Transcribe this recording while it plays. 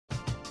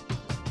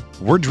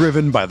We're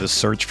driven by the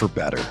search for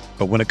better.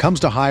 But when it comes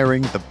to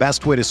hiring, the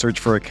best way to search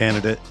for a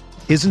candidate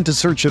isn't to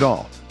search at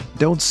all.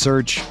 Don't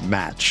search,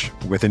 match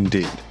with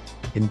Indeed.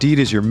 Indeed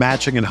is your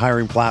matching and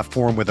hiring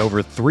platform with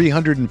over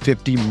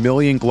 350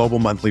 million global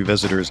monthly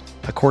visitors,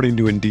 according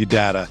to Indeed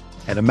data,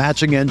 and a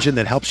matching engine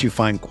that helps you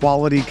find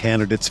quality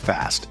candidates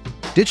fast.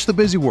 Ditch the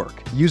busy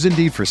work. Use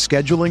Indeed for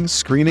scheduling,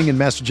 screening, and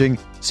messaging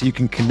so you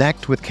can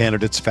connect with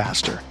candidates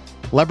faster.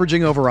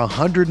 Leveraging over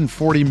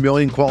 140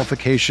 million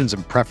qualifications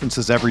and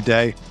preferences every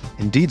day,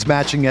 Indeed's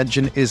matching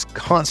engine is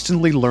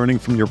constantly learning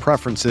from your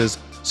preferences,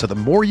 so the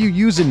more you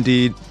use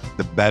Indeed,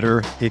 the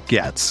better it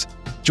gets.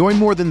 Join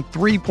more than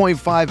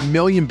 3.5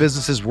 million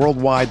businesses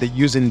worldwide that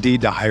use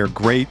Indeed to hire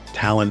great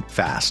talent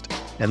fast.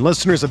 And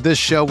listeners of this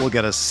show will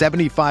get a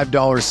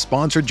 $75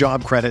 sponsored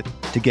job credit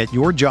to get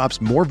your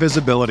jobs more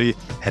visibility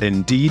at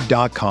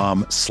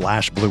Indeed.com/Blue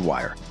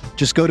Wire.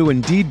 Just go to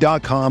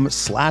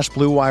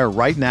Indeed.com/Blue Wire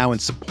right now and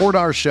support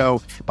our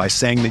show by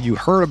saying that you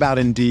heard about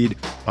Indeed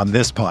on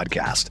this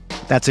podcast.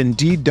 That's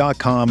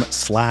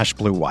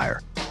Indeed.com/Blue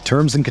Wire.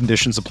 Terms and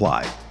conditions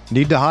apply.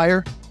 Need to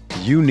hire?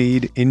 You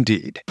need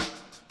Indeed.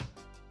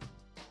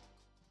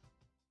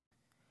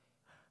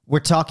 We're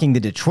talking the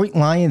Detroit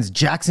Lions,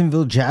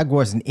 Jacksonville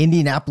Jaguars, and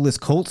Indianapolis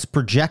Colts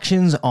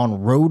projections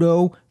on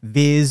Roto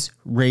Viz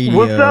Radio.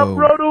 What's up,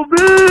 Roto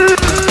Viz?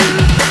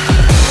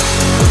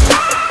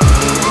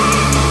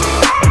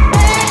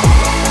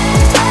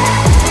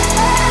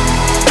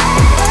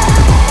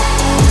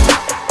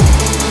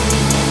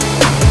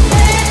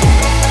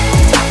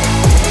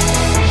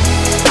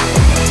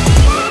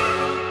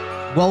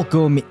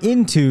 Welcome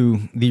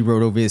into the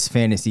RotoViz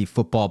Fantasy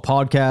Football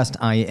Podcast.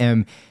 I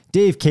am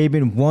Dave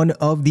Cabin, one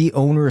of the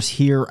owners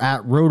here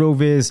at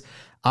RotoViz.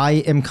 I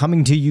am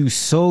coming to you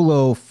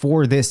solo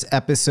for this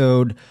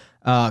episode.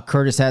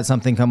 Curtis had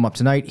something come up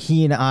tonight.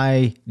 He and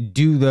I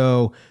do,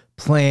 though,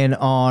 plan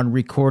on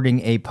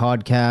recording a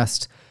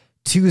podcast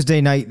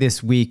Tuesday night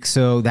this week,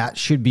 so that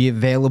should be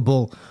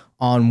available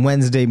on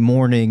Wednesday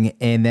morning,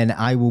 and then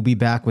I will be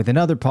back with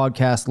another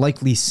podcast,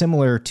 likely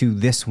similar to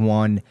this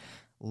one,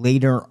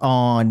 later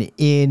on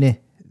in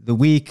the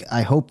week.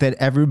 I hope that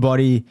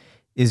everybody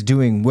is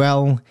doing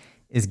well,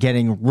 is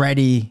getting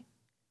ready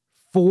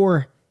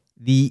for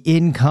the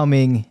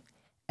incoming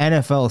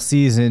NFL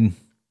season,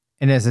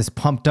 and is as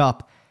pumped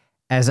up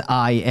as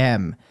I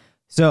am.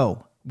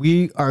 So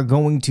we are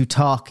going to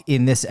talk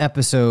in this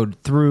episode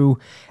through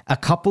a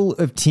couple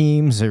of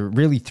teams, or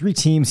really three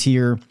teams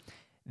here,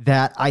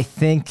 that I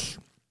think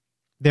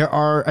there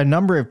are a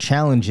number of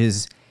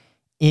challenges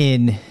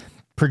in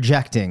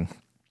projecting.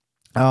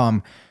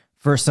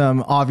 For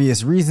some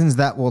obvious reasons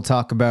that we'll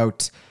talk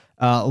about.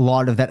 A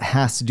lot of that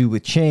has to do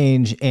with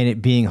change and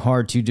it being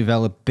hard to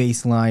develop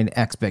baseline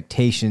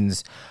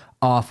expectations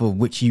off of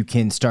which you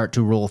can start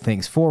to roll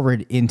things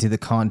forward into the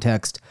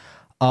context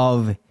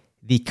of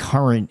the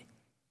current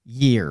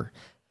year.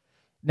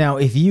 Now,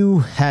 if you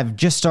have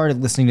just started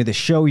listening to the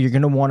show, you're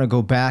going to want to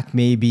go back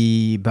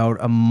maybe about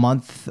a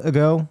month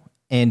ago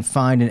and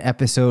find an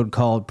episode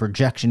called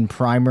Projection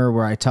Primer,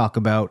 where I talk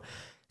about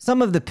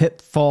some of the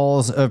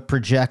pitfalls of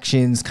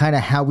projections, kind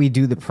of how we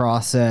do the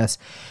process,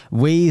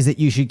 ways that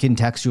you should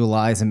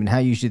contextualize them, and how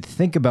you should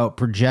think about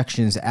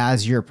projections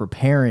as you're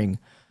preparing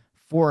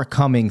for a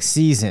coming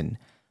season.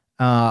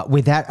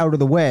 With that out of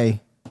the way,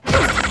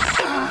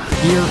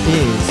 here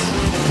is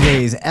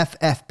today's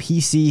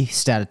FFPC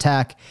Stat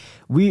Attack.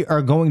 We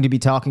are going to be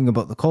talking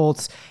about the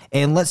Colts,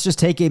 and let's just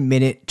take a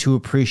minute to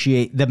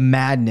appreciate the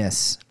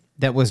madness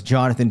that was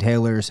Jonathan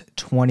Taylor's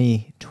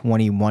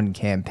 2021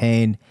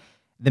 campaign.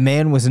 The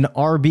man was an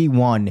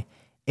RB1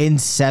 in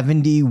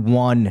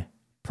 71%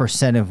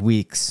 of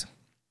weeks.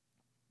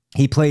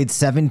 He played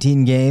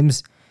 17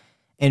 games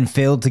and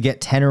failed to get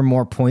 10 or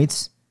more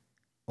points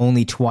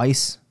only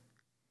twice,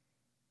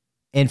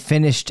 and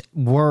finished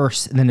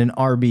worse than an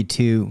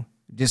RB2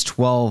 just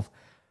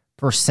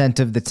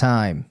 12% of the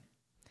time.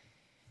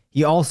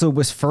 He also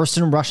was first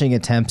in rushing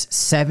attempts,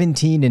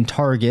 17 in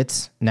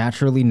targets,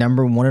 naturally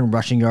number one in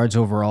rushing yards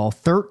overall,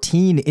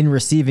 13 in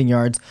receiving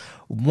yards,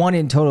 1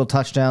 in total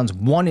touchdowns,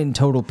 1 in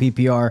total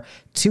PPR,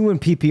 2 in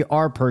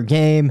PPR per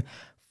game,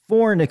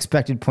 4 in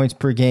expected points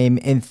per game,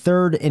 and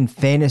 3rd in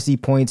fantasy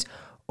points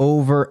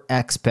over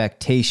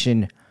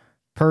expectation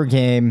per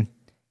game.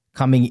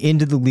 Coming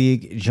into the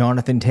league,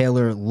 Jonathan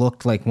Taylor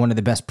looked like one of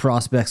the best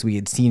prospects we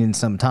had seen in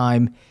some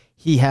time.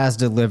 He has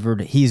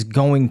delivered. He's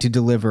going to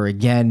deliver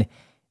again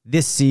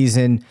this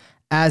season.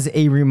 As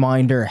a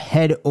reminder,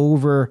 head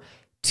over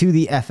to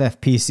the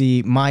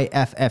FFPC,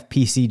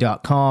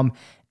 myffpc.com,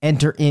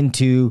 enter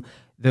into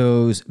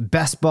those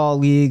best ball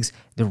leagues,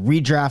 the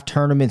redraft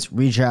tournaments,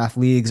 redraft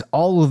leagues,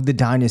 all of the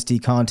dynasty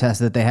contests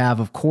that they have.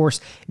 Of course,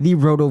 the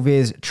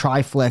RotoViz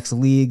Triflex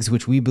leagues,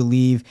 which we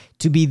believe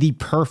to be the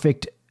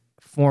perfect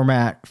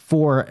format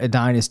for a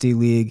dynasty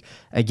league.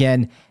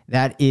 Again,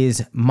 that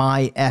is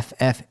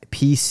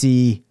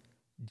myffpc.com.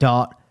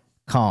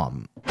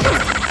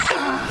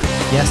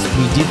 Yes,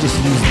 we did just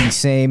use the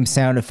same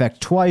sound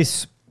effect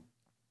twice.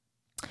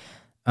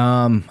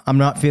 I'm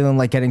not feeling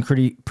like getting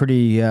pretty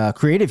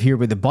creative here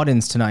with the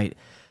buttons tonight,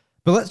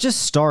 But let's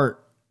just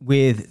start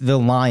with the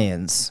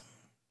Lions.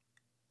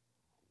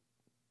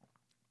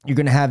 You're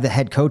going to have the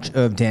head coach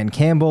of Dan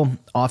Campbell,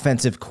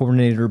 offensive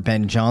coordinator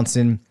Ben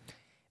Johnson.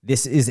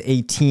 This is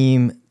a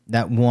team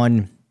that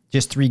won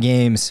just 3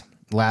 games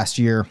last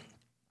year,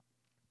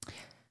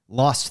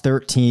 lost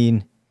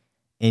 13,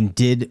 and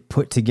did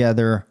put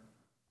together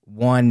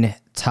 1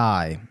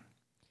 tie.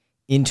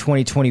 In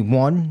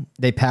 2021,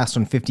 they passed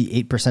on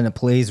 58% of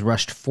plays,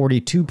 rushed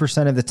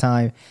 42% of the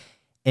time,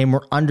 and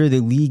were under the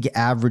league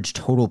average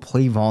total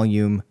play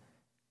volume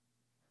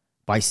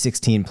by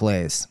 16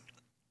 plays.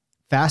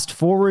 Fast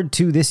forward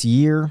to this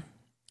year,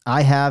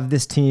 I have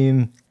this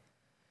team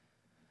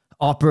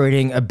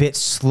operating a bit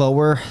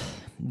slower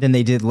than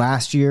they did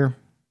last year,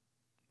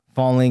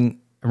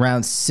 falling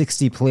around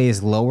 60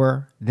 plays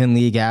lower than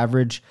league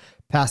average,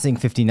 passing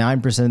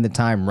 59% of the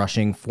time,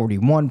 rushing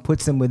 41,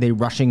 puts them with a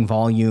rushing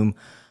volume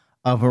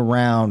of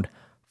around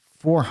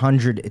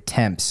 400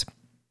 attempts.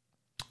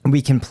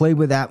 We can play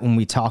with that when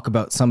we talk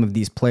about some of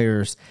these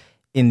players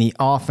in the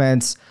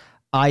offense.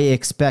 I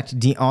expect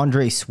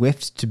DeAndre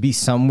Swift to be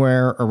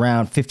somewhere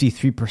around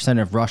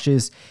 53% of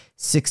rushes,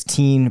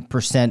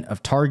 16%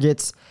 of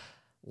targets.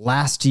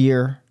 Last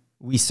year,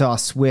 we saw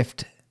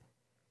Swift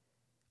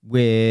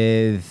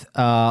with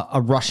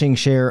a rushing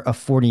share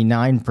of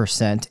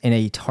 49% and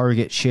a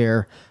target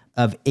share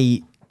of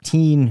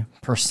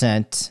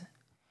 18%.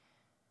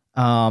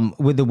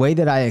 With the way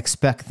that I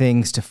expect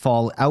things to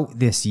fall out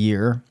this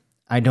year,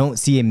 I don't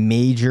see a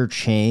major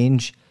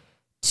change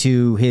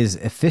to his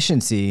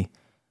efficiency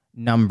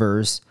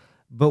numbers,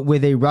 but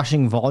with a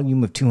rushing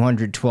volume of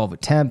 212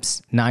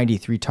 attempts,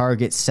 93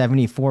 targets,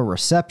 74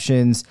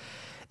 receptions,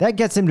 that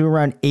gets him to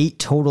around 8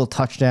 total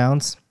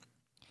touchdowns.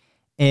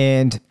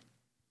 And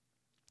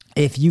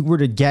if you were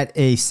to get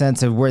a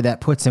sense of where that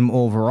puts him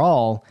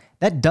overall,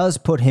 that does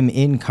put him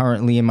in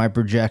currently in my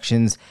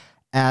projections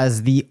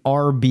as the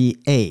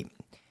RB8.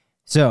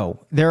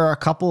 So there are a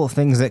couple of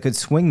things that could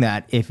swing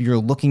that if you're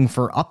looking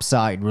for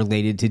upside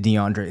related to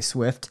DeAndre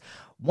Swift.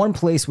 One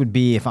place would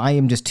be if I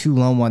am just too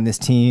low on this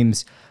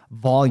team's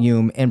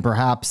volume and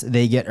perhaps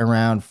they get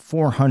around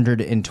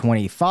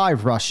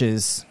 425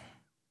 rushes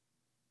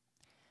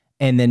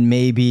and then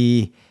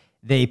maybe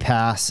they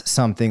pass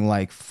something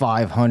like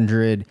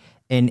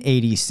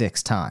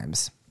 586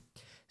 times.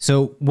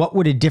 So what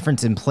would a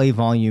difference in play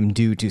volume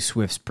do to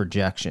Swift's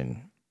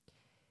projection?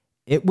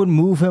 It would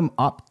move him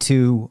up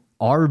to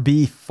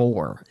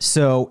RB4.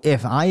 So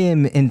if I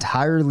am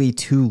entirely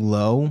too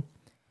low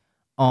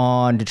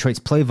on Detroit's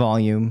play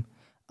volume,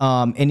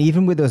 and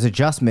even with those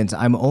adjustments,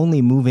 I'm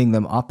only moving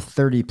them up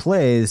 30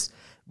 plays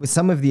with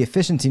some of the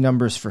efficiency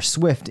numbers for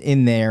Swift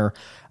in there.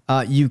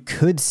 You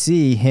could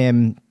see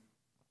him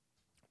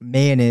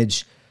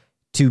manage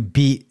to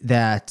beat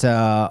that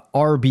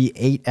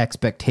RB8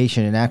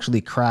 expectation and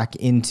actually crack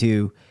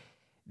into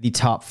the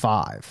top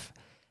 5.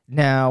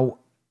 Now,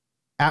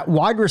 at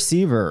wide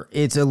receiver,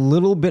 it's a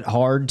little bit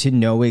hard to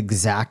know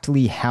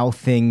exactly how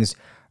things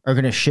are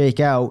going to shake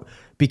out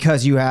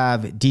because you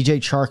have DJ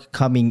Chark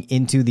coming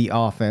into the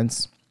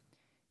offense.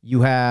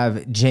 You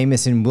have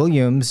Jamison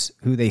Williams,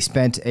 who they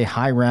spent a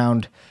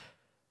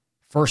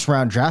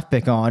first-round draft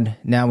pick on,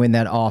 now in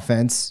that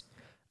offense.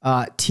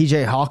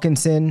 TJ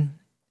Hawkinson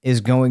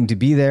is going to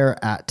be there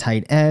at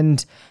tight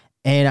end.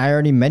 And I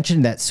already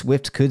mentioned that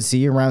Swift could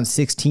see around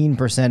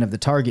 16% of the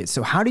targets.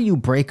 So how do you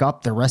break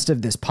up the rest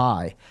of this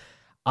pie?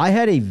 I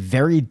had a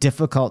very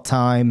difficult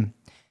time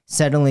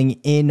settling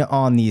in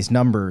on these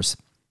numbers.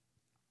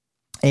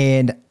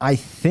 And I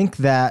think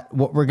that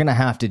what we're going to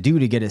have to do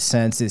to get a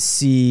sense is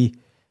see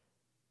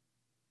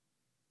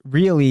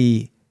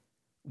really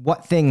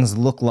what things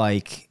look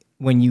like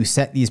when you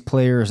set these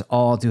players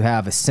all to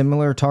have a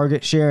similar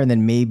target share, and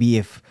then maybe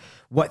if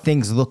what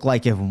things look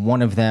like if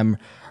one of them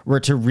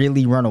were to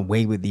really run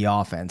away with the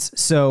offense.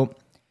 So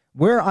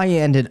where I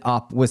ended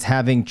up was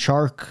having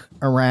Chark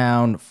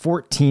around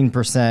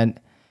 14%,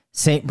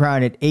 St.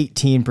 Brown at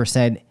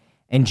 18%,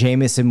 and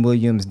Jamison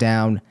Williams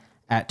down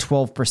at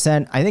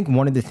 12%. I think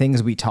one of the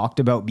things we talked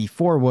about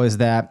before was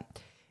that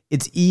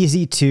it's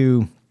easy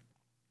to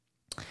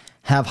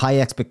have high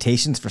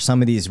expectations for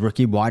some of these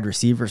rookie wide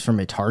receivers from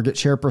a target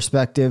share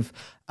perspective,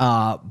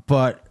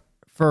 but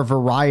for a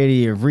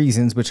variety of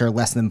reasons, which are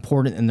less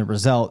important in the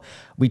result,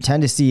 we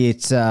tend to see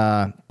it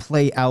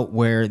play out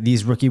where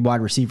these rookie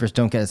wide receivers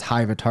don't get as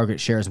high of a target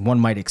share as one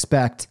might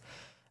expect,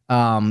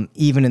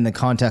 even in the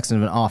context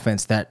of an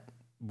offense that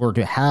were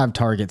to have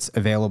targets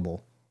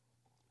available.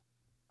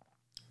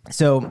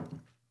 So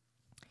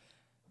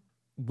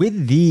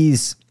with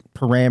these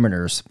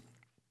parameters,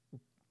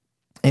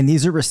 and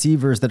these are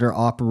receivers that are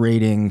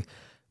operating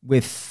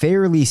with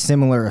fairly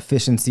similar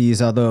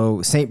efficiencies,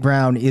 although St.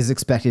 Brown is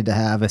expected to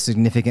have a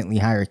significantly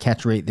higher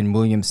catch rate than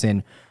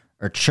Williamson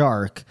or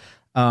Chark.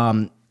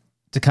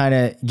 To kind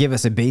of give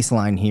us a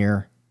baseline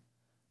here,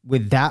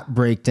 with that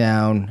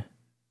breakdown,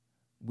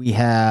 we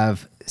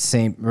have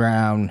St.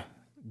 Brown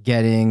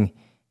getting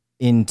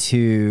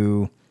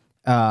into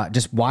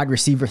just wide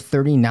receiver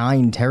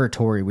 39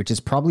 territory, which is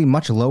probably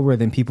much lower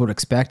than people would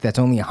expect. That's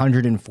only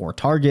 104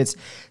 targets,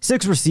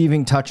 6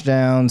 receiving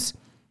touchdowns,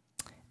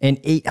 and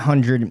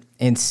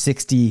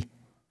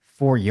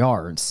 864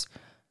 yards.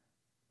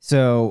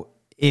 So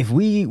if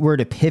we were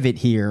to pivot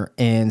here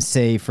and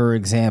say, for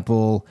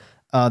example,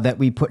 that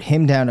we put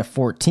him down to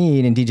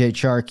 14 and DJ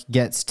Chark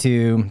gets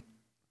to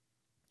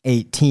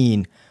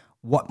 18,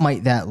 what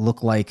might that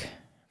look like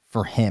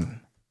for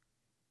him?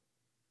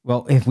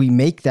 Well, if we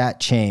make that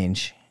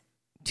change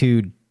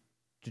to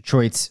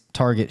Detroit's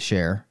target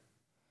share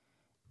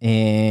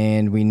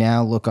and we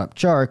now look up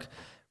Chark,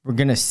 we're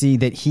going to see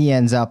that he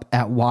ends up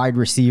at wide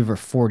receiver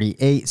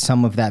 48,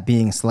 some of that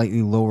being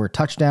slightly lower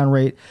touchdown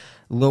rate,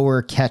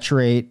 lower catch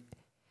rate.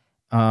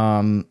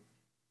 So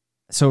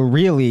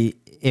really,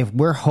 if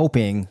we're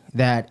hoping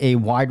that a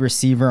wide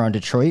receiver on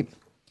Detroit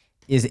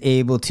is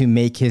able to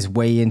make his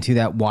way into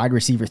that wide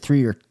receiver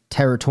 3 or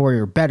territory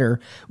or better,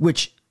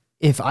 which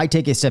if I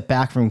take a step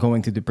back from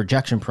going through the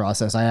projection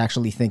process, I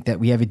actually think that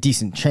we have a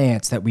decent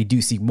chance that we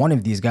do see one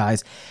of these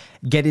guys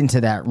get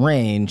into that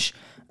range.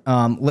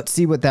 Let's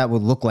see what that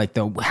would look like,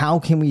 though. How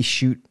can we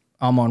shoot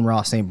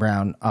Amon-Ra St.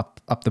 Brown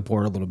up the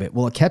board a little bit?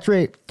 Well, a catch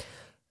rate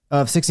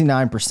of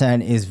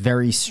 69% is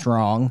very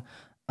strong.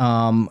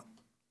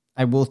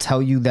 I will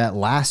tell you that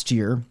last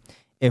year,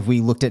 if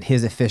we looked at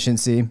his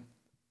efficiency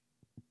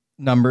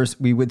numbers,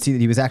 we would see that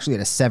he was actually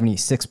at a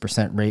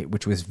 76% rate,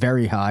 which was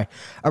very high.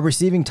 A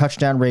receiving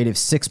touchdown rate of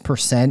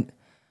 6%.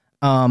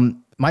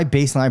 My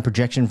baseline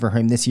projection for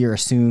him this year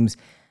assumes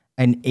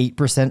an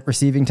 8%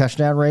 receiving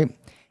touchdown rate.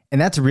 And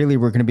that's really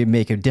where we're going to be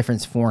make a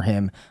difference for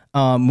him.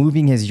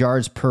 Moving his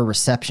yards per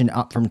reception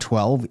up from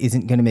 12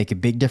 isn't going to make a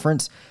big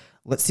difference.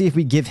 Let's see if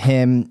we give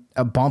him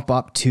a bump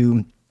up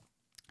to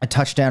a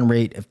touchdown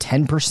rate of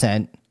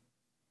 10%,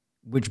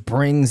 which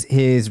brings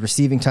his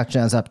receiving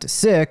touchdowns up to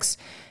 6.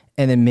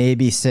 And then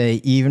maybe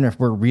say, even if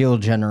we're real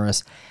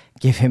generous,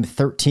 give him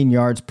 13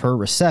 yards per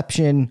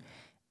reception.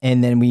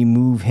 And then we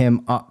move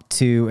him up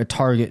to a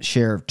target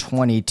share of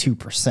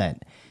 22%.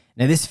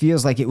 Now, this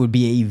feels like it would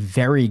be a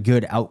very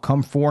good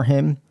outcome for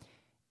him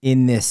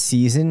in this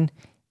season.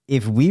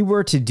 If we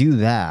were to do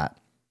that,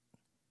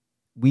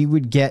 we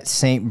would get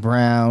St.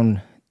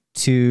 Brown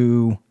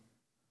to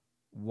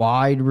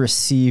wide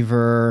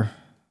receiver.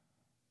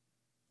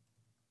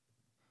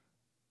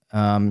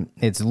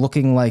 It's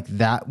looking like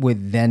that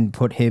would then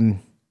put him.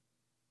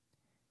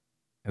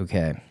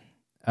 Okay.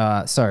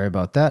 Sorry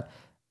about that.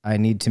 I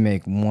need to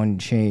make one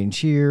change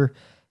here.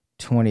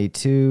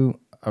 22.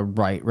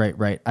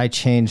 Right. I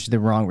changed the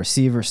wrong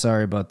receiver.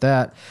 Sorry about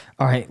that.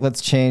 All right,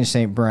 let's change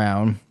St.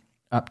 Brown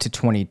up to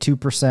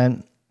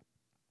 22%.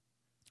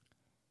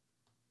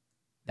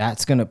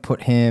 That's going to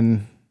put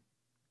him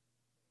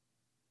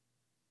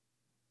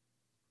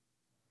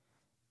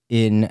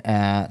in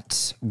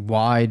at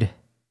wide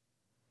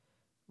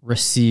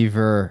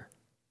receiver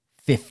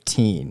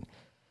 15.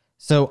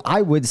 So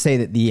I would say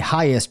that the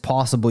highest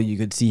possible you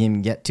could see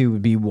him get to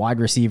would be wide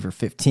receiver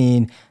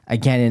 15.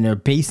 Again, in a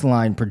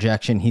baseline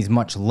projection, he's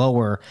much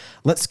lower.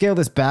 Let's scale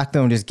this back,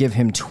 though, and just give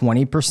him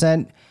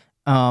 20%.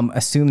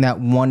 Assume that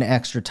one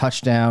extra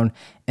touchdown,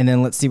 and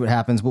then let's see what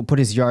happens. We'll put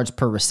his yards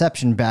per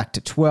reception back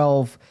to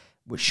 12,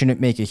 which shouldn't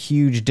make a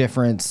huge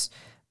difference.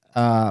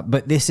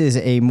 But this is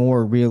a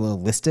more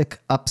realistic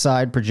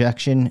upside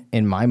projection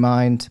in my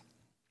mind.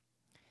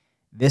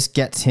 This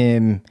gets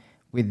him,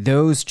 with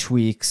those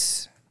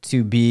tweaks,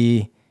 to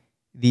be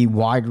the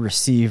wide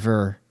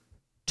receiver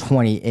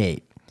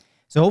 28.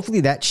 So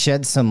hopefully that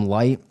sheds some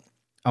light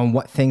on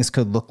what things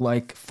could look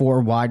like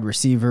for wide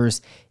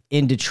receivers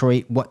in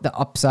Detroit, what the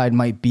upside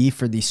might be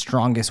for the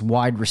strongest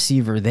wide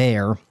receiver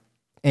there.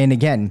 And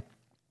again,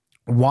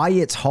 why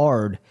it's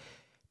hard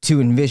to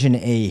envision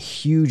a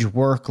huge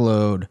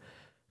workload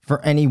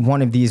for any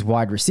one of these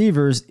wide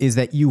receivers is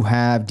that you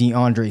have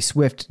DeAndre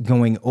Swift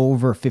going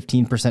over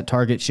 15%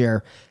 target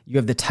share. You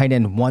have the tight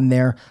end one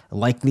there,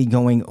 likely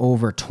going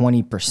over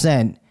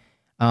 20%.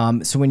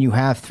 So when you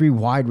have 3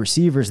 wide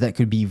receivers that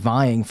could be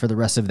vying for the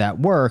rest of that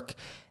work,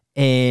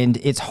 and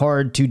it's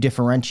hard to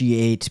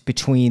differentiate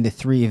between the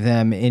 3 of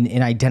them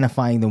in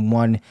identifying the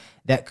one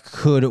that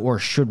could or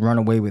should run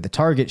away with the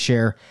target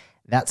share,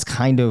 that's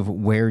kind of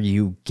where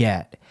you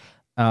get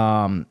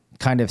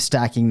kind of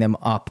stacking them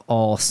up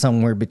all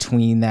somewhere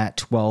between that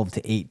 12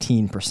 to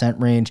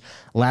 18% range.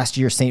 Last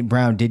year, St.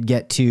 Brown did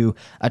get to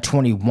a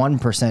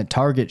 21%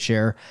 target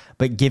share,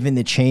 but given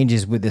the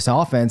changes with this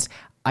offense,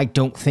 I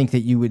don't think that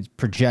you would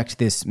project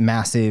this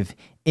massive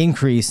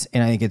increase,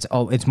 and I think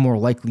it's more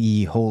likely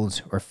he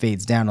holds or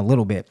fades down a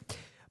little bit.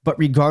 But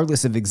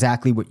regardless of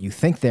exactly what you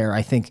think there,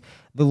 I think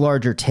the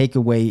larger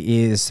takeaway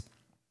is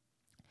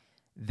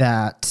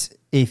that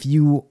if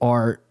you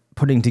are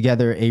putting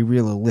together a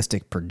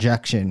realistic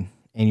projection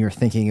and you're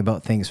thinking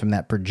about things from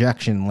that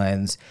projection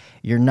lens,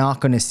 you're not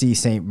going to see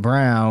St.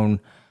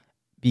 Brown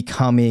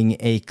becoming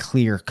a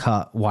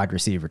clear-cut wide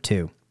receiver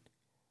 2.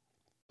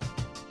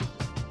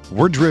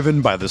 We're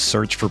driven by the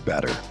search for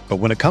better. But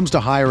when it comes to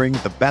hiring,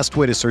 the best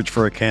way to search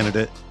for a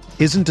candidate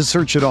isn't to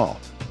search at all.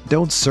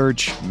 Don't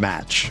search,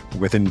 match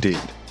with Indeed.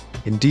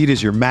 Indeed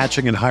is your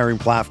matching and hiring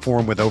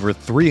platform with over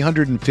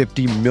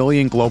 350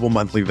 million global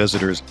monthly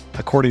visitors,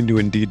 according to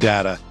Indeed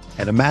data,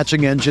 and a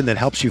matching engine that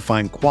helps you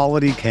find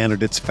quality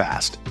candidates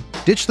fast.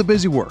 Ditch the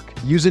busy work.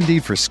 Use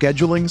Indeed for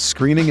scheduling,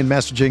 screening, and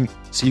messaging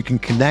so you can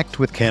connect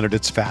with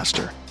candidates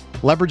faster.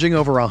 Leveraging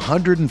over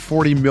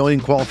 140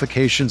 million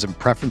qualifications and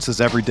preferences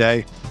every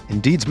day,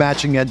 Indeed's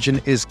matching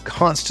engine is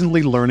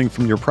constantly learning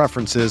from your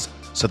preferences,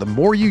 so the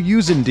more you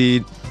use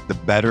Indeed, the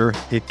better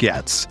it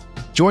gets.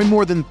 Join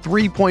more than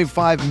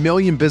 3.5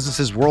 million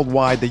businesses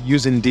worldwide that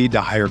use Indeed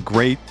to hire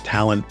great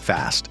talent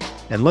fast.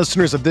 And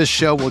listeners of this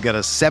show will get a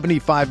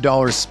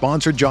 $75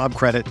 sponsored job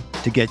credit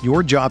to get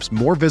your jobs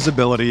more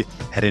visibility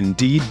at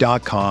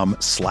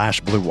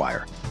Indeed.com/Blue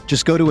Wire.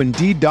 Just go to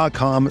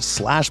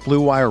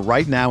Indeed.com/Blue Wire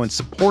right now and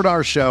support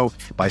our show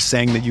by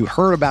saying that you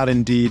heard about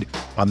Indeed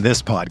on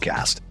this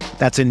podcast.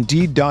 That's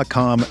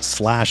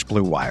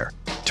Indeed.com/Blue Wire.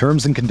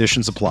 Terms and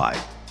conditions apply.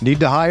 Need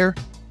to hire?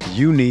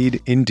 You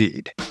need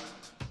Indeed.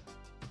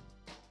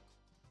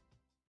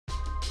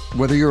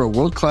 Whether you're a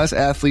world-class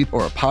athlete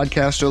or a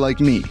podcaster like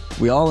me,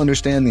 we all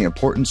understand the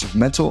importance of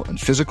mental and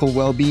physical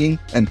well-being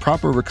and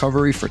proper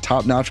recovery for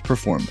top-notch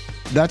performance.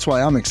 That's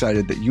why I'm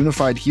excited that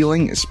Unified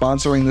Healing is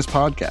sponsoring this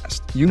podcast.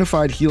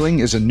 Unified Healing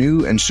is a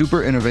new and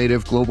super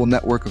innovative global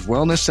network of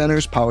wellness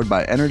centers powered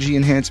by Energy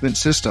Enhancement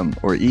System,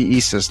 or EE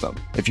System.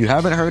 If you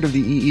haven't heard of the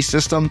EE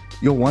System,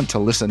 you'll want to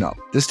listen up.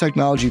 This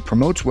technology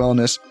promotes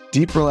wellness,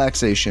 deep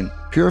relaxation,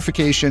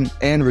 purification,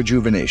 and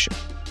rejuvenation.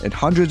 In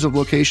hundreds of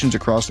locations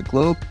across the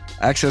globe,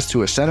 access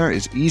to a center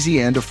is easy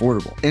and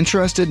affordable.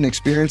 Interested in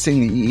experiencing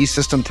the EE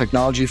System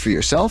technology for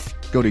yourself?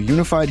 Go to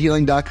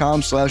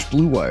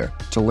unifiedhealing.com/Blue Wire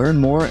to learn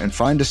more and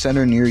find a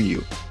center near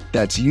you.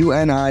 That's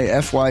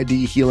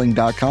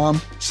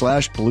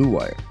UNIFYDhealing.com/Blue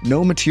Wire.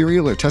 No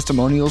material or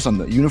testimonials on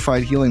the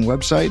Unified Healing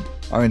website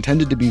are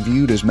intended to be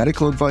viewed as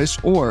medical advice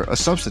or a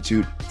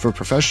substitute for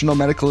professional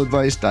medical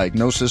advice,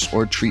 diagnosis,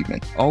 or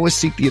treatment. Always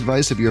seek the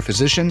advice of your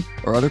physician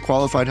or other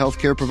qualified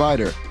healthcare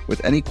provider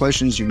with any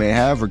questions you may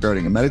have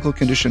regarding a medical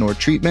condition or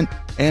treatment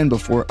and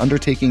before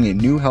undertaking a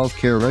new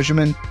healthcare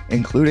regimen,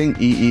 including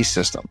EE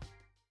System.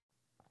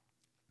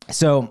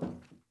 So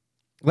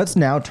let's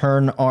now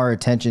turn our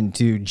attention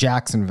to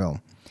Jacksonville.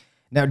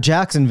 Now,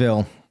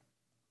 Jacksonville,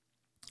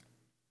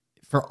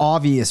 for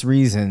obvious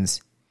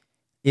reasons,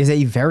 is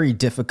a very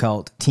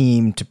difficult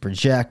team to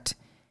project.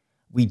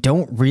 We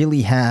don't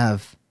really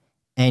have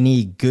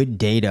any good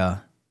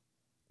data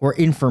or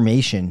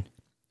information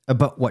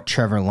about what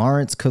Trevor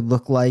Lawrence could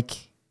look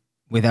like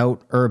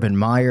without Urban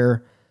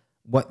Meyer,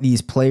 what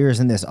these players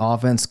in this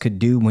offense could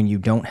do when you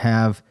don't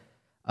have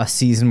a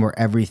season where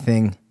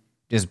everything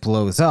just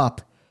blows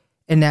up.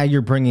 And now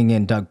you're bringing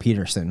in Doug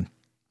Peterson.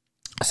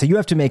 So you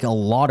have to make a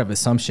lot of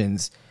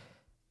assumptions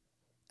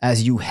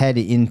as you head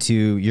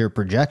into your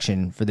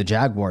projection for the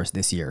Jaguars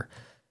this year.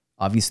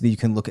 Obviously, you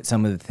can look at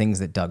some of the things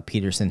that Doug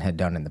Peterson had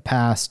done in the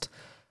past.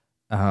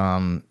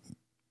 You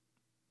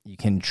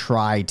can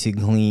try to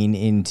glean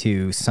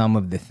into some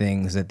of the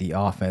things that the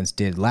offense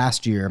did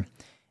last year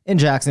in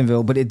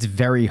Jacksonville, but it's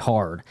very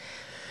hard.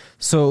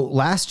 So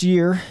last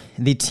year,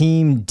 the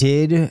team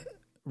did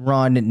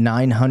run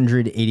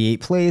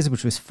 988 plays,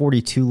 which was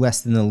 42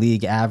 less than the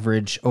league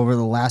average. Over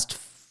the last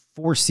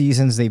 4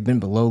 seasons, they've been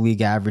below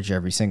league average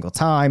every single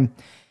time.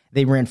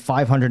 They ran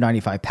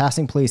 595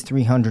 passing plays,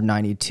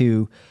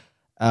 392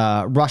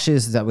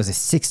 rushes. That was a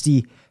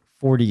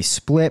 60-40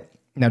 split.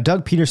 Now,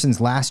 Doug Peterson's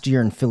last year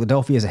in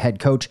Philadelphia as a head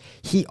coach,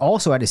 he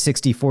also had a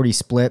 60-40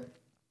 split.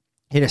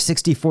 He had a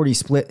 60-40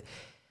 split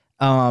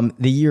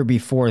the year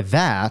before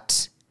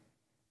that,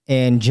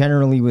 and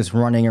generally was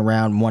running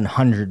around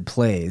 100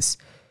 plays.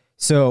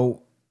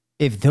 So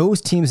if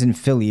those teams in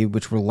Philly,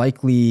 which were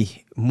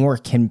likely more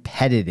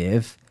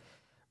competitive,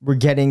 were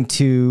getting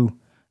to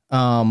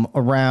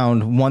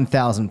around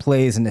 1,000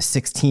 plays in a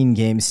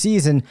 16-game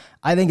season,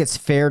 I think it's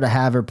fair to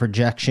have a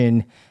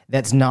projection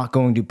that's not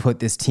going to put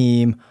this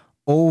team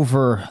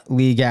over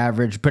league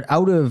average. But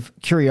out of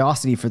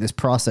curiosity for this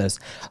process,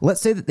 let's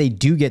say that they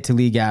do get to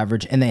league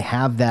average and they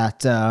have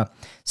that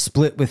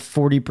split with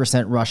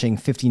 40% rushing,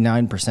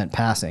 59%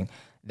 passing.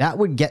 That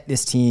would get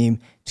this team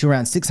to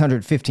around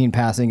 615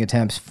 passing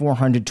attempts,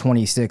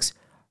 426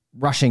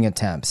 rushing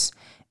attempts.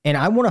 And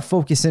I want to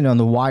focus in on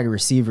the wide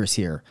receivers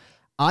here.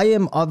 I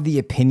am of the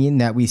opinion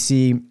that we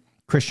see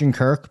Christian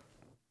Kirk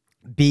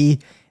be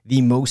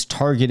the most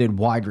targeted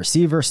wide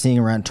receiver, seeing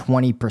around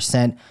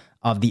 20%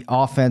 of the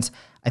offense.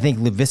 I think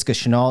Laviska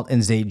Shenault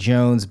and Zay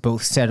Jones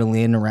both settle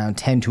in around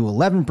 10 to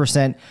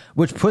 11%,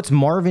 which puts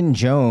Marvin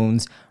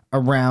Jones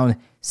around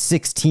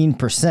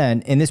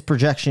 16%. And this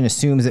projection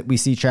assumes that we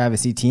see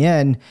Travis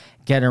Etienne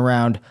get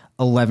around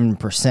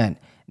 11%.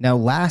 Now,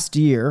 last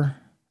year,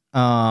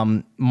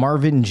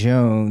 Marvin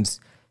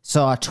Jones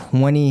saw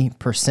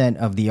 20%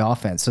 of the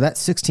offense. So that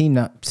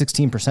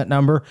 16%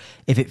 number,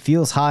 if it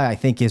feels high, I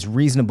think is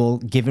reasonable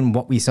given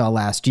what we saw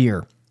last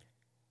year.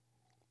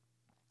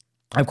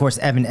 Of course,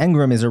 Evan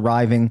Engram is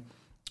arriving,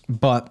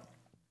 but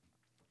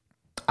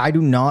I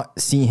do not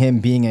see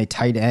him being a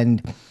tight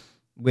end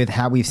with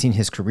how we've seen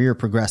his career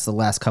progress the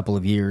last couple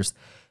of years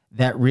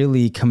that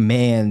really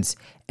commands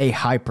a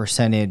high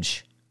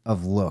percentage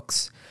of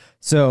looks.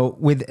 So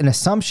with an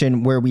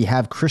assumption where we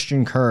have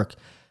Christian Kirk,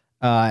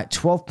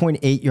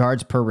 12.8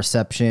 yards per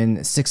reception,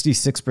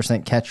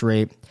 66% catch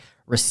rate,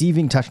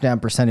 receiving touchdown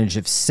percentage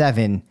of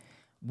 7,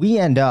 we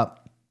end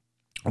up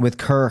with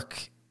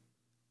Kirk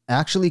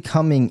actually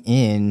coming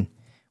in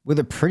with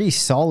a pretty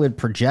solid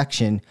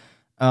projection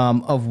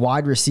of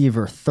wide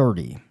receiver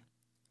 30.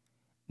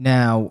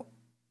 Now,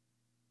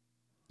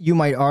 you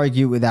might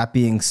argue with that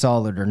being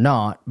solid or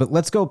not, but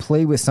let's go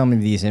play with some of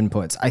these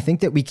inputs. I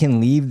think that we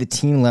can leave the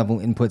team level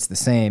inputs the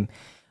same.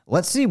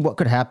 Let's see what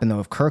could happen,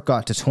 though, if Kirk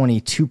got to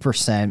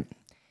 22%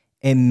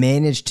 and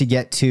managed to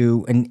get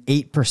to an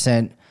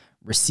 8%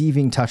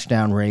 receiving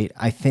touchdown rate.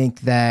 I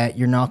think that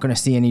you're not going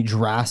to see any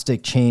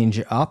drastic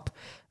change up,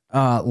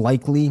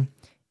 likely,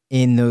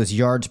 in those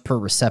yards per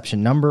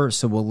reception numbers,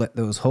 so we'll let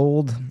those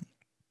hold.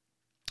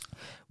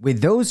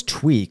 With those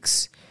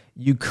tweaks,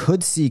 you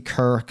could see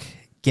Kirk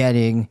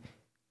getting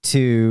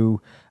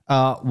to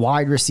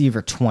wide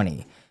receiver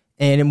 20.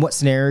 And in what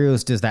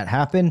scenarios does that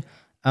happen?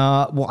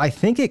 Well, I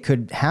think it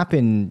could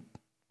happen,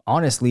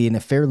 honestly, in a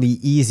fairly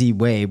easy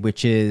way,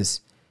 which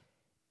is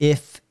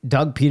if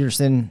Doug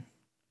Peterson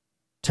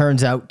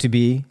turns out to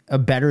be a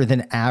better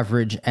than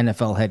average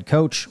NFL head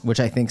coach, which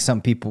I think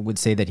some people would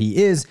say that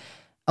he is,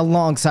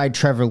 alongside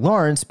Trevor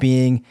Lawrence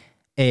being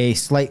a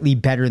slightly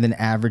better than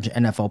average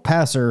NFL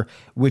passer,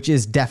 which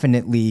is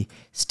definitely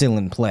still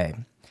in play.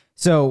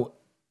 So,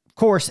 of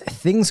course,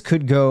 things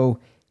could go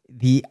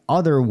the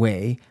other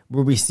way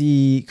where we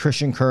see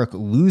Christian Kirk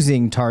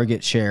losing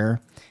target share.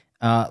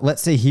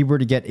 Let's say he were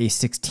to get a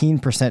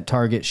 16%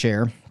 target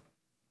share,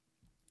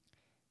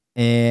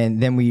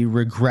 and then we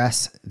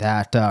regress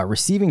that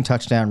receiving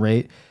touchdown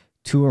rate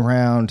to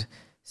around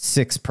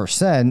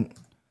 6%.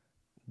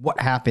 What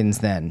happens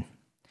then?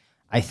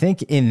 I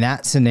think in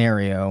that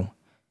scenario,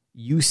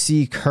 you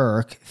see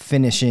Kirk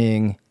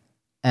finishing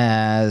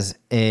as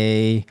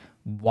the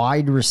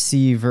wide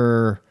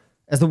receiver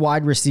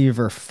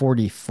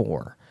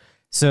 44.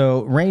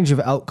 So range of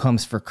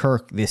outcomes for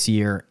Kirk this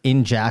year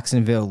in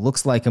Jacksonville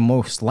looks like a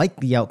most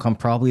likely outcome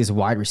probably is a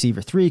wide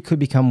receiver 3, could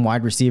become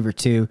wide receiver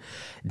 2.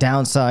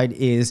 Downside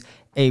is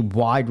a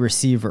wide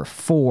receiver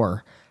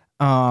 4.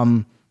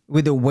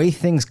 With the way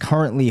things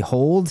currently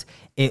hold,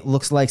 it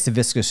looks like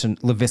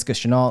Laviska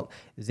Shenault,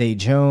 Zay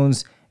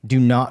Jones do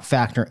not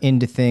factor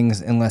into things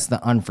unless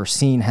the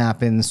unforeseen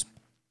happens.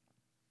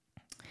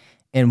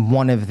 And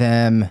one of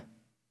them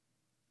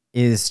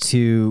is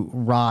to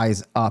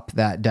rise up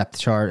that depth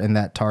chart and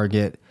that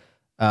target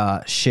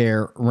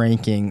share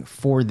ranking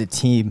for the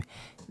team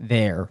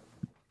there.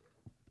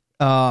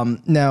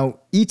 Now,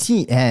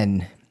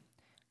 ETN,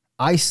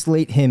 I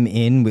slate him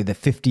in with a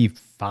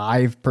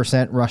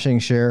 55% rushing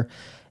share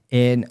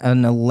and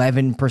an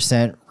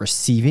 11%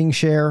 receiving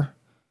share.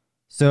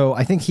 So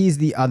I think he's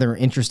the other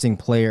interesting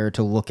player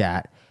to look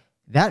at.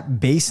 That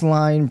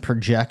baseline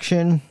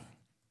projection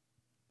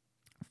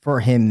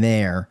for him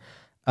there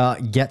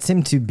gets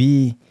him to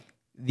be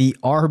the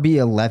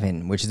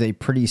RB11, which is a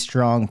pretty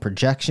strong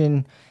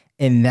projection.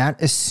 And that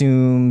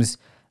assumes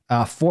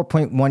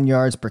 4.1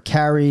 yards per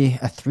carry,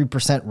 a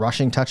 3%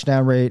 rushing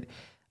touchdown rate,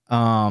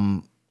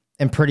 and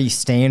pretty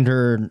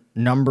standard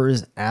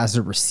numbers as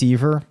a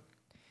receiver.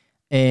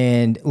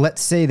 And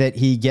let's say that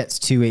he gets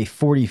to a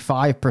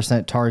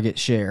 45% target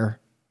share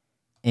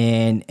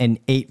and an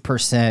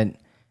 45%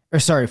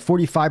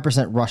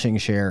 rushing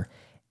share,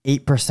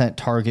 8%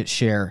 target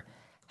share.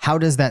 How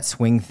does that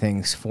swing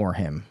things for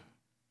him?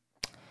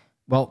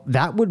 Well,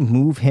 that would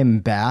move him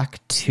back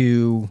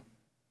to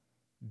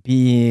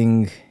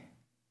being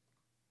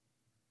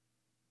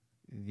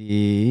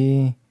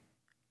the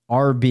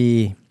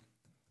RB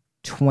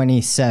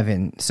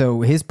 27. So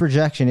his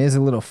projection is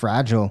a little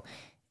fragile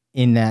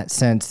in that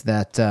sense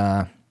that,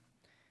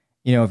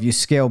 if you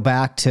scale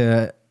back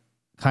to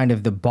kind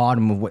of the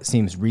bottom of what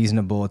seems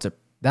reasonable,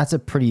 that's a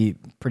pretty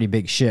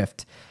big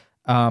shift.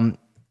 The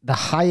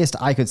highest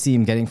I could see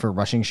him getting for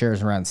rushing share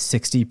is around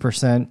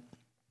 60%.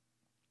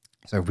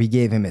 So if we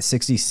gave him a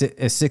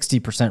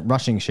 60%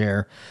 rushing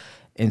share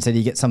and said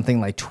he gets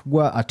something like a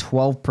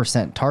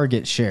 12%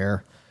 target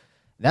share,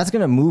 that's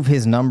going to move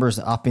his numbers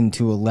up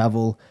into a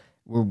level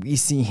where we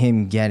see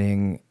him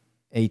getting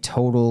a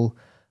total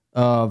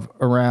of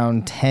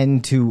around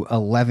 10 to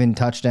 11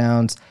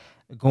 touchdowns,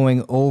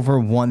 going over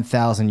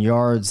 1,000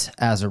 yards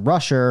as a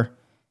rusher,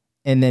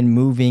 and then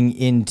moving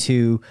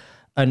into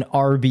an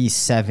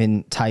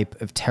RB7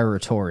 type of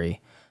territory.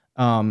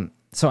 So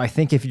I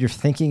think if you're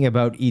thinking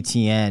about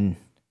ETN,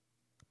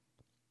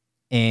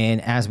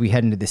 and as we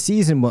head into the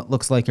season, what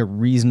looks like a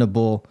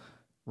reasonable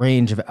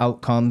range of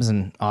outcomes,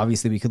 and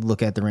obviously we could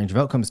look at the range of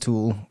outcomes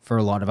tool for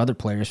a lot of other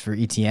players. For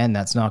ETN,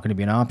 that's not going to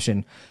be an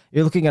option.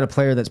 You're looking at a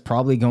player that's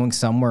probably going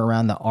somewhere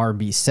around the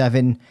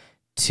RB7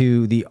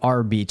 to the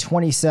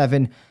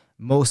RB27,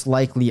 most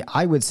likely,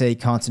 I would say,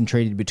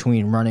 concentrated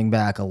between running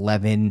back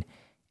 11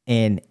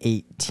 and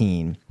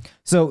 18.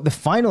 So the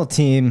final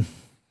team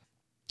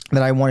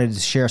that I wanted to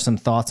share some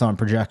thoughts on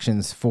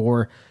projections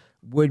for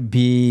would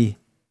be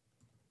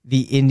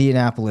the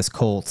Indianapolis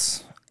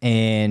Colts.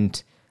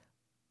 And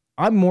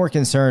I'm more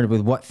concerned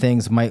with what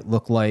things might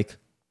look like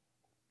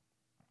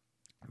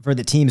for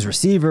the team's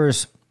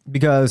receivers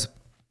because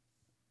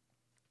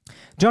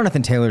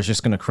Jonathan Taylor's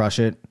just going to crush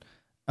it.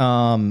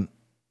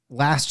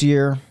 Last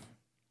year,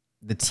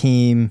 the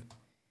team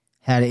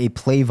had a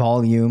play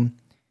volume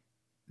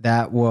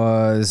that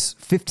was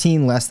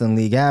 15 less than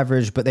league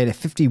average, but they had a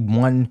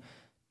 51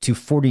 to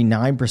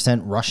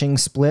 49% rushing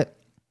split.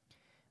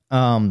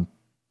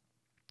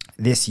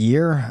 This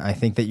year, I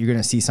think that you're going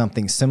to see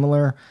something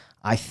similar.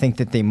 I think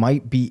that they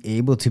might be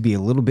able to be a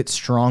little bit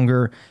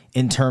stronger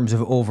in terms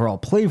of overall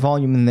play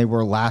volume than they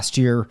were last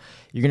year.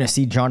 You're going to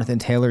see Jonathan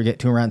Taylor get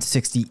to around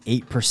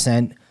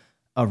 68%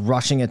 of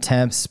rushing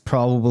attempts,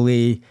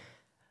 probably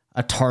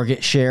a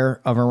target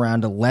share of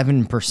around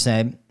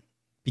 11%,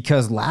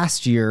 because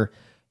last year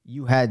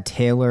you had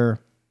Taylor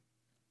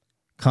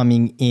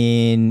coming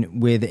in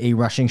with a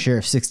rushing share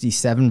of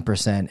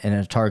 67% and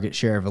a target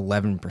share of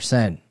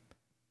 11%.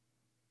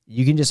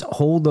 You can just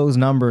hold those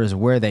numbers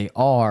where they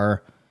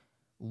are,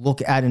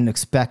 look at an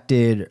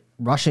expected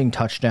rushing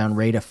touchdown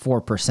rate of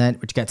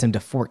 4%, which gets him to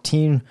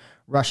 14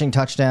 rushing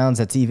touchdowns.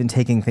 That's even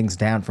taking things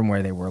down from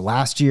where they were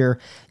last year.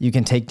 You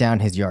can take down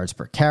his yards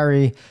per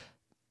carry.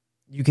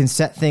 You can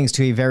set things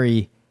to a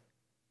very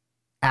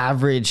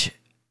average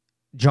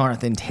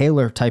Jonathan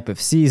Taylor type of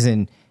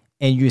season,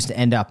 and you just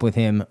end up with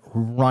him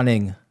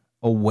running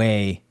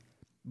away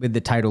with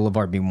the title of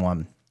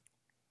RB1.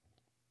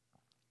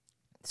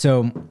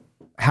 So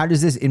how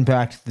does this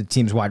impact the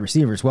team's wide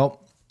receivers? Well,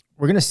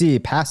 we're going to see a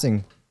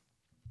passing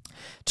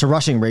to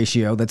rushing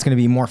ratio that's going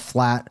to be more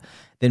flat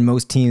than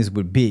most teams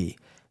would be.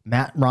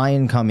 Matt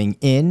Ryan coming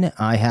in,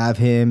 I have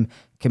him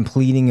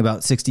completing about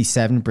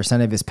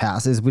 67% of his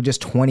passes with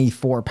just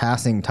 24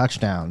 passing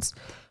touchdowns.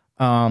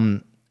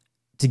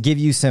 To give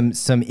you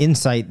some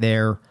insight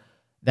there,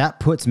 that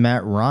puts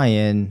Matt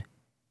Ryan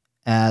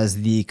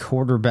as the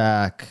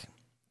quarterback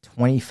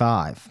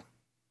 25.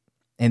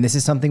 And this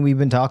is something we've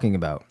been talking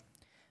about.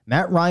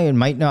 Matt Ryan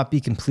might not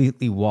be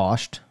completely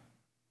washed.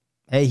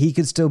 Hey, he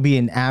could still be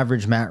an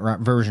average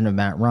version of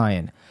Matt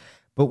Ryan.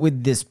 But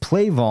with this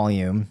play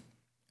volume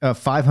of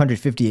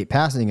 558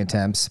 passing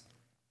attempts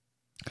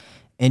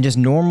and just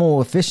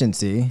normal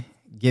efficiency,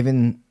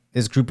 given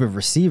this group of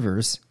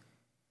receivers,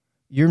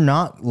 you're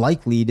not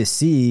likely to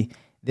see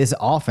this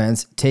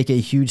offense take a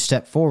huge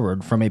step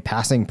forward from a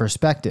passing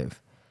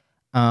perspective.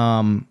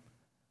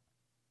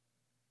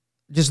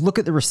 Just look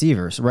at the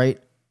receivers, right?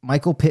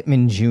 Michael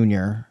Pittman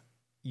Jr.,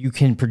 you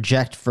can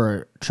project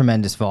for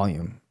tremendous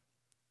volume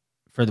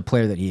for the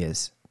player that he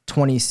is.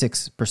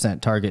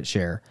 26% target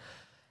share.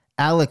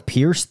 Alec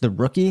Pierce, the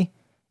rookie,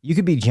 you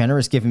could be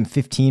generous, give him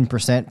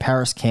 15%.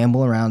 Paris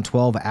Campbell around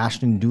 12.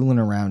 Ashton Doolin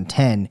around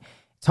 10.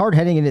 It's hard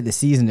heading into the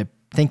season to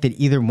think that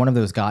either one of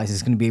those guys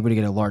is going to be able to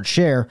get a large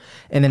share.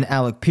 And then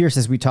Alec Pierce,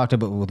 as we talked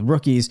about with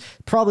rookies,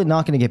 probably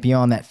not going to get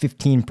beyond that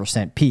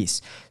 15%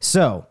 piece.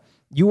 So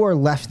you are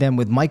left then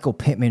with Michael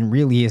Pittman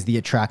really as the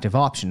attractive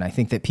option. I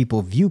think that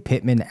people view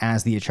Pittman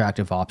as the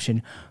attractive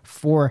option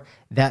for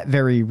that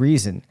very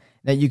reason.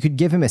 That you could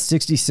give him a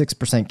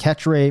 66%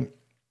 catch rate.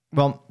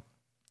 Well,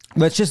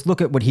 let's just look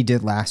at what he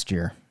did last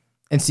year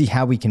and see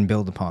how we can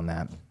build upon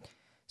that.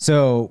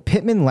 So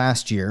Pittman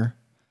last year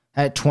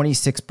had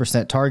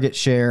 26% target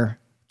share,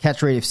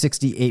 catch rate of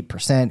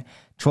 68%,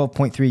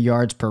 12.3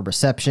 yards per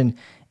reception,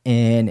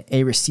 and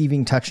a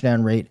receiving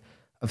touchdown rate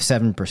of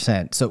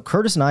 7%. So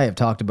Curtis and I have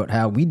talked about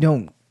how we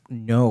don't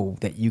know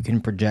that you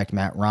can project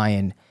Matt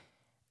Ryan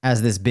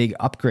as this big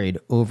upgrade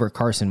over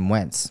Carson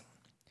Wentz.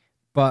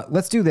 But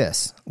let's do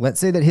this. Let's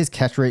say that his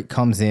catch rate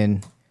comes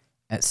in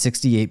at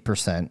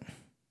 68%.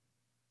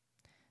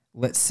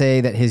 Let's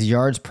say that his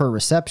yards per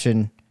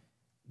reception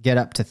get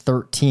up to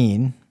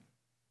 13.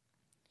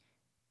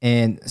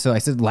 And so I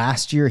said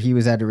last year he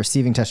was at a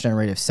receiving touchdown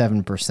rate of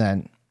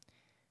 7%.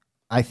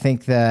 I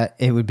think that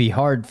it would be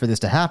hard for this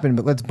to happen,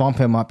 but let's bump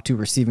him up to a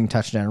receiving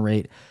touchdown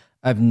rate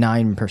of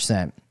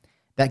 9%.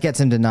 That gets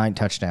him to 9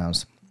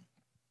 touchdowns.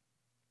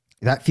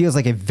 That feels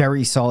like a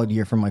very solid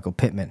year for Michael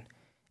Pittman.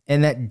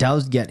 And that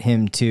does get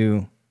him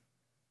to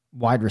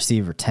wide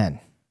receiver 10.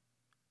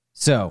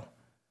 So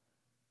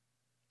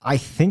I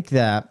think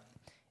that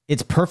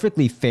it's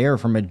perfectly fair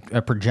from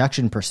a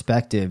projection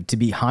perspective to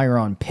be higher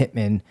on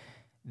Pittman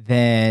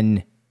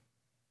than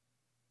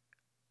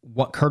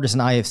what Curtis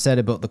and I have said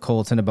about the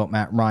Colts and about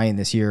Matt Ryan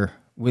this year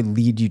would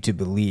lead you to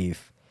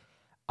believe.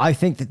 I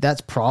think that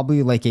that's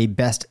probably like a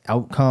best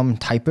outcome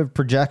type of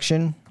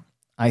projection.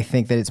 I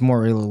think that it's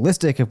more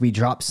realistic if we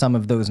drop some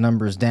of those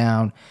numbers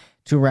down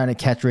to around a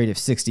catch rate of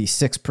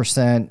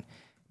 66%,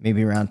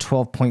 maybe around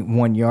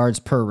 12.1 yards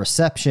per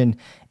reception.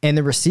 And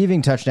the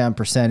receiving touchdown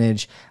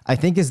percentage, I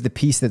think, is the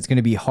piece that's going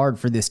to be hard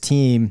for this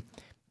team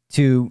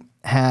to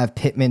have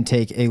Pittman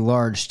take a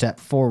large step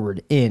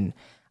forward in.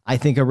 I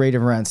think a rate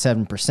of around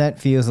 7%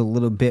 feels a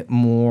little bit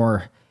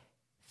more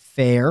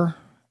fair.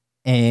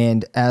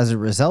 And as a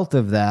result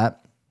of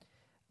that,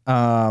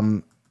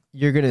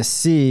 you're going to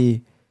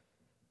see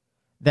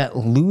that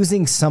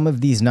losing some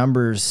of these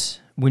numbers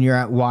when you're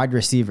at wide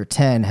receiver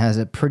 10 has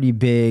a pretty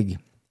big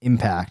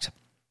impact,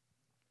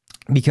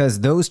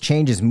 because those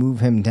changes move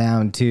him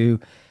down to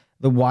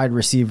the wide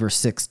receiver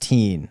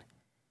 16.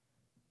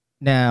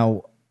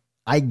 Now,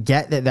 I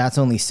get that that's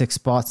only 6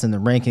 spots in the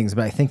rankings,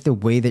 but I think the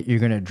way that you're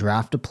going to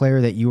draft a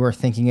player that you are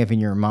thinking of in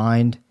your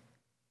mind,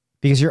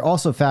 because you're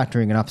also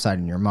factoring an upside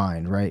in your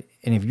mind, right?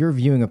 And if you're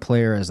viewing a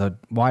player as a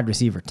wide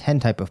receiver 10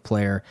 type of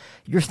player,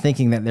 you're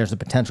thinking that there's a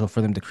potential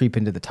for them to creep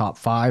into the top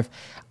 5.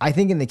 I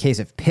think in the case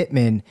of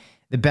Pittman,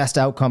 the best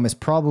outcome is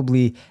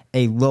probably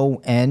a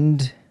low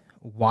end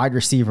wide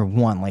receiver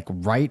 1, like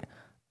right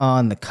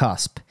on the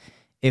cusp.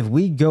 If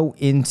we go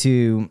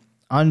into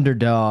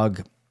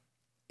Underdog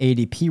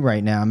ADP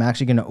right now, I'm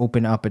actually going to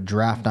open up a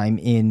draft I'm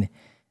in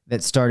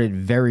that started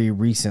very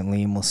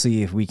recently, and we'll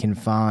see if we can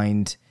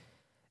find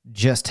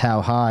just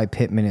how high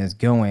Pittman is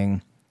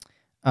going.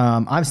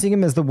 I'm seeing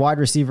him as the wide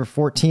receiver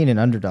 14 in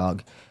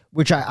Underdog,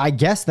 which I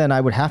guess then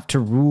I would have to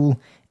rule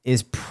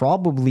is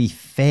probably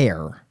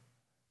fair.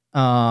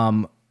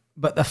 But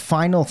the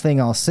final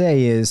thing I'll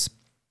say is,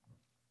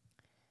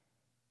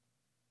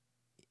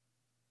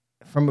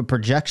 from a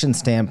projection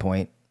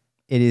standpoint,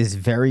 it is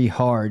very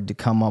hard to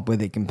come up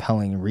with a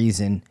compelling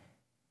reason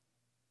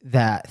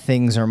that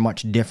things are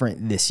much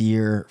different this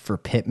year for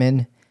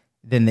Pittman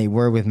than they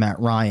were with Matt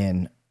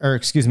Ryan,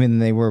 than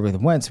they were with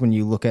Wentz when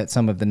you look at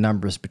some of the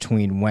numbers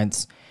between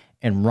Wentz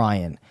and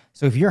Ryan.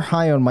 So if you're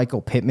high on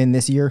Michael Pittman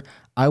this year,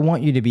 I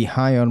want you to be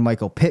high on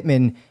Michael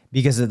Pittman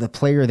because of the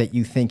player that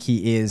you think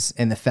he is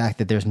and the fact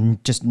that there's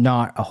just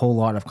not a whole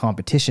lot of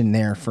competition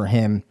there for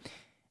him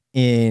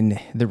in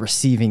the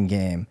receiving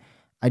game.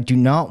 I do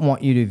not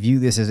want you to view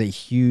this as a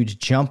huge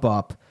jump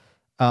up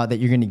that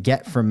you're going to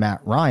get from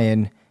Matt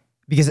Ryan,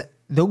 because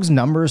those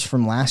numbers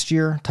from last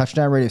year,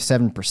 touchdown rate of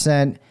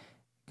 7%,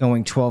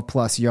 going 12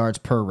 plus yards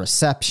per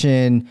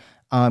reception,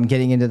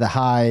 getting into the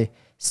high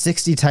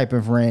 60 type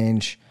of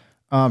range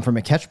from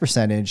a catch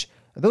percentage,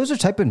 those are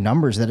type of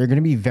numbers that are going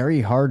to be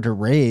very hard to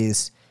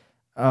raise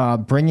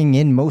bringing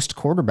in most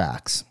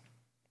quarterbacks.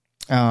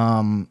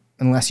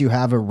 Unless you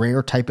have a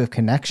rare type of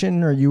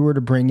connection or you were to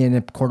bring in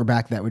a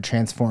quarterback that would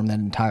transform that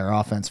entire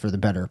offense for the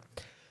better.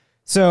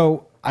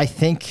 So I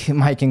think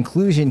my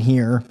conclusion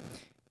here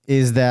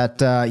is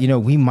that,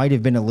 we might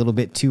have been a little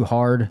bit too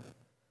hard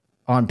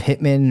on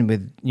Pittman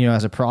with,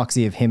 as a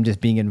proxy of him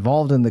just being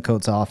involved in the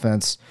Colts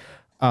offense.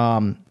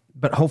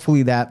 But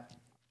hopefully that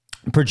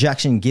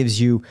projection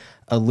gives you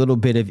a little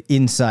bit of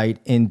insight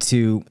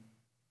into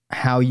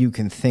how you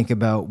can think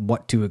about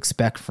what to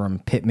expect from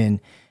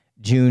Pittman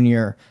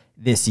Jr.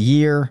 this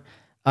year.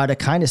 To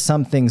kind of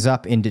sum things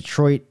up, in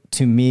Detroit,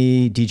 to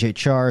me, DJ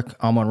Chark,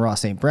 Amon-Ra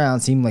St. Brown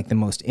seem like the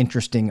most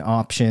interesting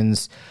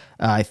options.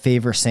 I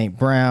favor St.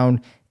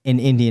 Brown. In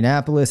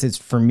Indianapolis, it's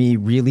for me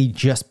really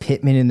just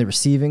Pittman in the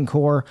receiving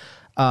core.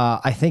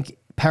 I think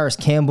Paris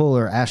Campbell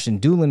or Ashton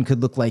Dulin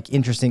could look like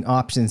interesting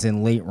options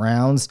in late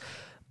rounds,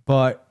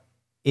 but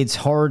it's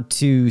hard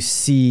to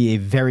see a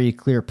very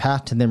clear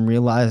path to them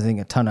realizing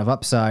a ton of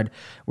upside,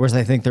 whereas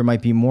I think there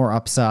might be more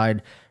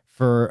upside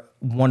for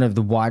one of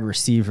the wide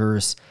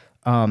receivers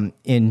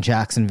in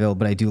Jacksonville,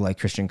 but I do like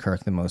Christian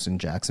Kirk the most in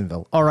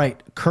Jacksonville. All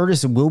right,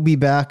 Curtis will be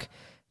back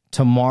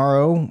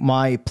tomorrow.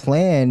 My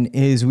plan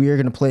is we are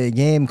going to play a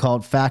game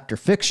called Fact or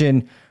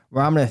Fiction,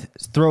 where I'm going to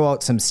throw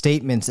out some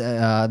statements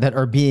that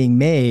are being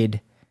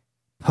made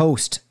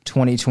post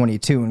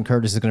 2022, and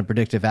Curtis is going to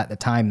predict if at the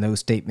time those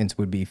statements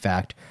would be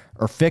fact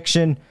or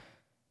fiction.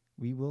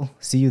 We will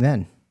see you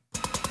then.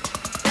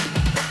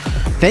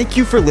 Thank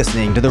you for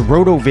listening to the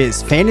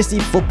RotoViz Fantasy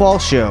Football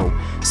Show.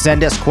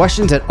 Send us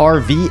questions at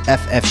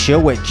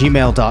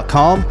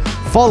rvffshow@gmail.com.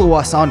 Follow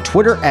us on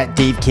Twitter at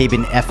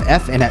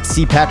DaveCabinFF and at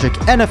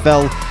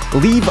CPatrickNFL.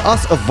 Leave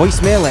us a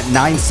voicemail at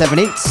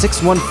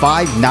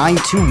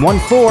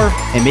 978-615-9214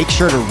 and make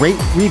sure to rate,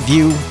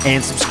 review,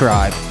 and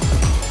subscribe.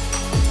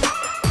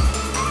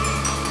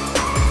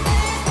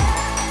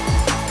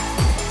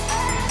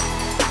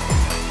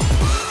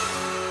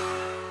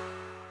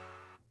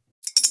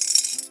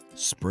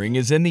 Spring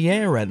is in the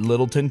air at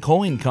Littleton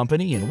Coin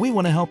Company, and we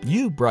want to help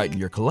you brighten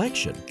your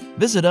collection.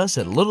 Visit us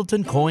at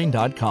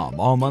littletoncoin.com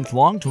all month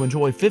long to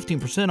enjoy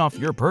 15% off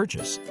your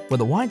purchase. With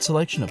a wide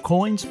selection of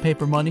coins,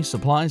 paper money,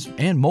 supplies,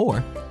 and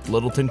more,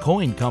 Littleton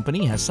Coin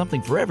Company has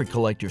something for every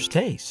collector's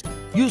taste.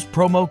 Use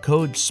promo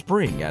code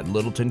SPRING at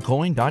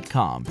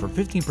littletoncoin.com for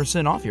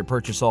 15% off your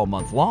purchase all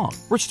month long.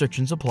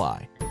 Restrictions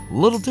apply.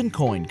 Littleton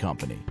Coin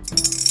Company.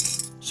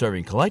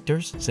 Serving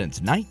collectors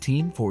since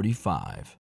 1945.